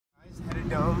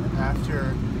Kingdom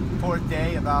after 4th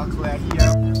day of Al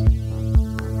Colegio.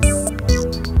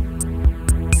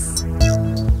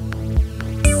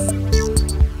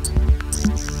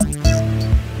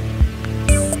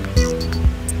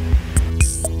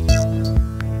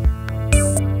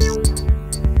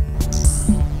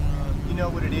 You know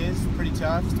what it is, pretty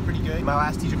tough, it's pretty good. My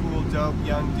last teacher, cool, dope,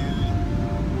 young dude.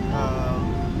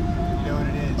 You know what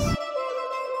it is.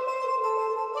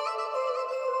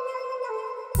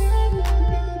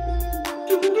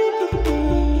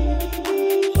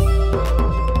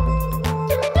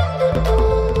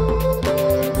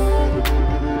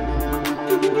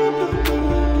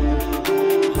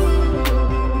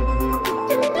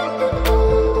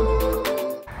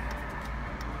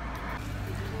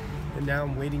 And now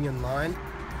I'm waiting in line.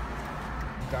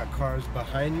 I've got cars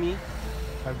behind me.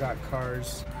 I've got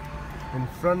cars in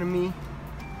front of me.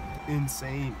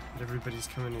 Insane. Everybody's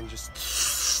coming in just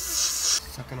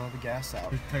sucking all the gas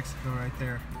out. There's Mexico right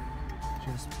there.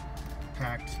 Just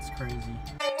packed. It's crazy.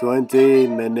 20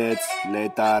 minutes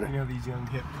later. You know these young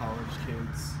hip college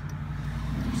kids.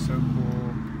 They're so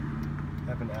cool.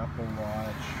 Have an Apple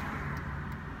Watch.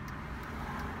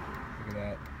 Look at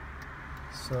that.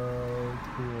 So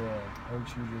cool. Aren't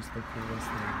you just the coolest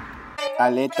thing? A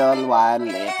little while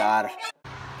later.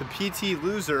 The PT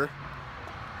loser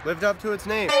lived up to its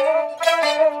name.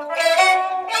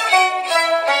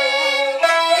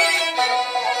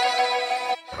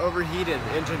 Overheated,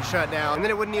 engine shut down, and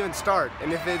then it wouldn't even start.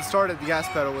 And if it had started, the gas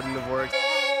pedal wouldn't have worked.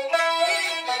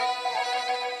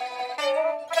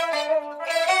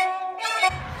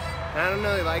 I don't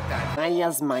really like that. I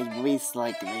use my voice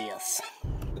like this.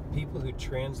 The people who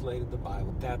translated the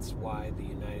Bible, that's why the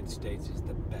United States is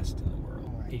the best in the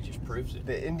world. He just proves it.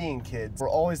 The Indian kids were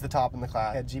always the top in the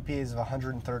class. They had GPAs of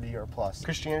 130 or plus.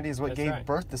 Christianity is what That's gave right.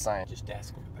 birth to science. Just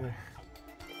ask him about it.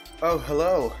 Oh,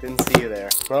 hello. Didn't see you there.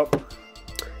 Well,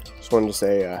 just wanted to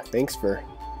say thanks for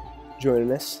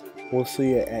joining us. We'll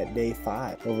see you at day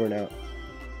 5. Over and out.